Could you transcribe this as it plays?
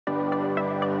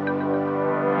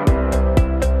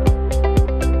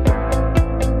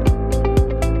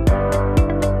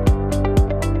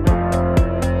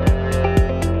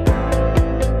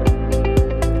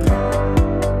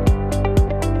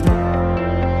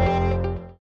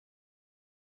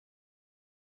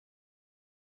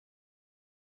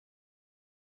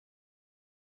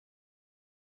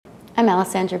I'm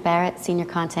Alessandra Barrett, Senior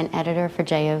Content Editor for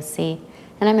JOC,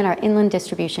 and I'm at our Inland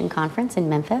Distribution Conference in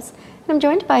Memphis, and I'm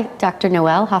joined by Dr.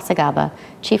 Noel Hacegaba,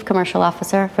 Chief Commercial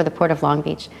Officer for the Port of Long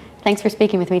Beach. Thanks for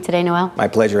speaking with me today, Noel. My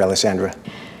pleasure, Alessandra.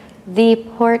 The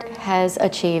port has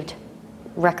achieved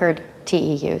record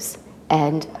TEUs,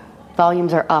 and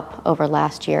volumes are up over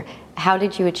last year. How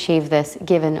did you achieve this,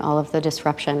 given all of the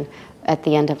disruption at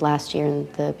the end of last year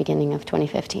and the beginning of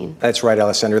 2015? That's right,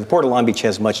 Alessandra. The Port of Long Beach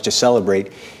has much to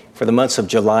celebrate. For the months of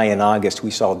July and August,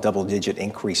 we saw double-digit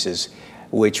increases,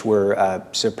 which were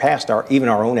surpassed even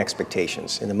our own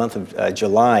expectations. In the month of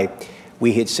July,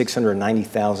 we hit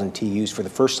 690,000 TEUs for the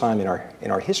first time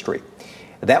in our history.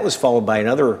 That was followed by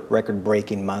another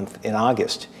record-breaking month in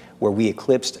August, where we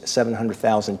eclipsed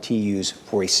 700,000 TEUs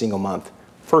for a single month.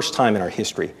 First time in our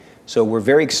history. So we're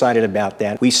very excited about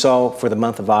that. We saw for the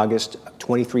month of August a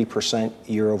 23%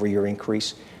 year-over-year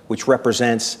increase, which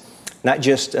represents not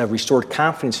just restored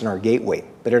confidence in our gateway,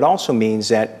 but it also means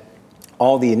that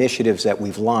all the initiatives that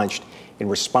we've launched in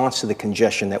response to the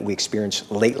congestion that we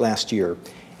experienced late last year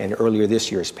and earlier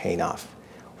this year is paying off.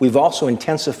 We've also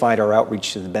intensified our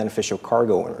outreach to the beneficial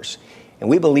cargo owners, and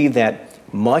we believe that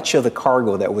much of the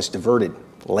cargo that was diverted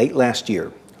late last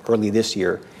year, early this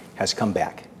year, has come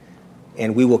back.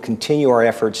 And we will continue our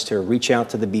efforts to reach out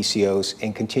to the BCOs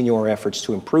and continue our efforts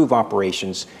to improve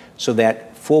operations so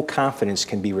that full confidence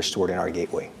can be restored in our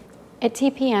gateway. At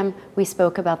TPM, we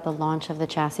spoke about the launch of the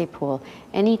chassis pool.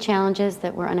 Any challenges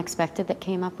that were unexpected that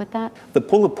came up with that? The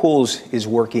pool of pools is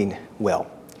working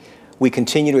well. We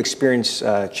continue to experience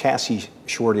chassis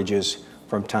shortages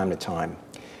from time to time.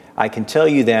 I can tell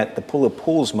you that the pool of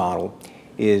pools model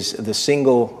is the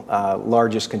single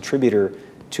largest contributor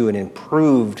to an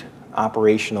improved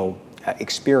operational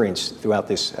experience throughout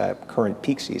this current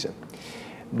peak season.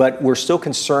 But we're still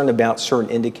concerned about certain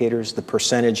indicators, the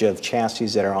percentage of chassis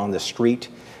that are on the street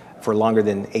for longer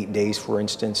than 8 days, for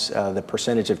instance, the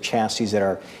percentage of chassis that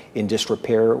are in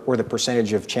disrepair, or the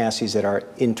percentage of chassis that are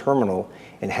in terminal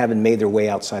and haven't made their way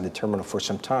outside the terminal for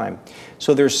some time.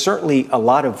 So there's certainly a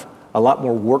lot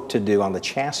more work to do on the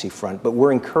chassis front, but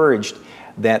we're encouraged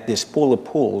that this pool of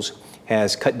pools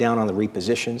has cut down on the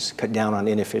repositions, cut down on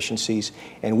inefficiencies,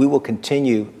 and we will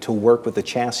continue to work with the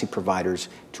chassis providers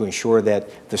to ensure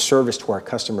that the service to our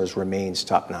customers remains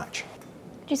top-notch.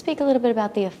 Could you speak a little bit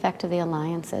about the effect of the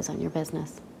alliances on your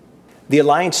business? The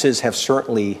alliances have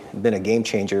certainly been a game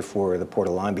changer for the Port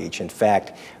of Long Beach. In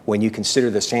fact, when you consider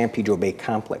the San Pedro Bay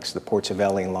complex, the ports of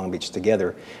LA and Long Beach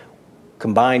together,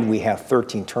 combined we have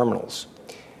 13 terminals.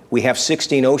 We have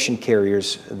 16 ocean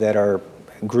carriers that are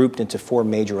grouped into 4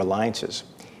 major alliances.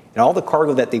 And all the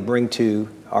cargo that they bring to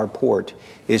our port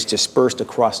is dispersed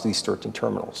across these 13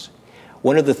 terminals.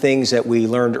 One of the things that we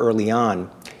learned early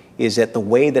on is that the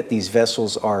way that these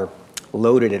vessels are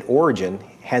loaded at origin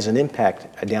has an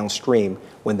impact downstream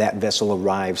when that vessel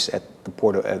arrives at the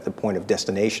point of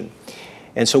destination.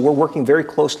 And so we're working very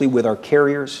closely with our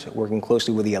carriers, working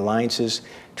closely with the alliances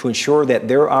to ensure that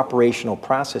their operational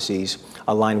processes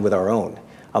align with our own,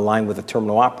 align with the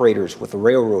terminal operators, with the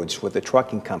railroads, with the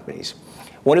trucking companies.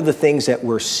 One of the things that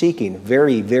we're seeking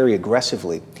very, very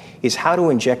aggressively is how to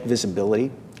inject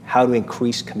visibility, how to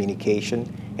increase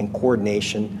communication and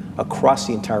coordination across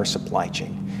the entire supply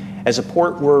chain. As a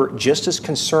port, we're just as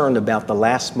concerned about the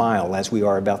last mile as we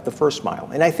are about the first mile.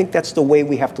 And I think that's the way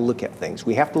we have to look at things.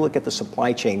 We have to look at the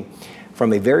supply chain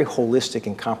from a very holistic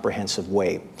and comprehensive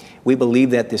way. We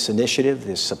believe that this initiative,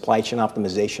 this supply chain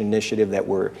optimization initiative that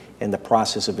we're in the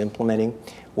process of implementing,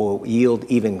 will yield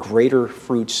even greater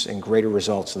fruits and greater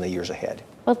results in the years ahead.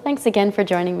 Well, thanks again for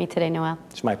joining me today, Noel.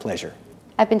 It's my pleasure.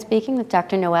 I've been speaking with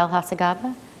Dr. Noel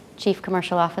Hacegaba, Chief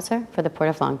Commercial Officer for the Port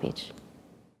of Long Beach.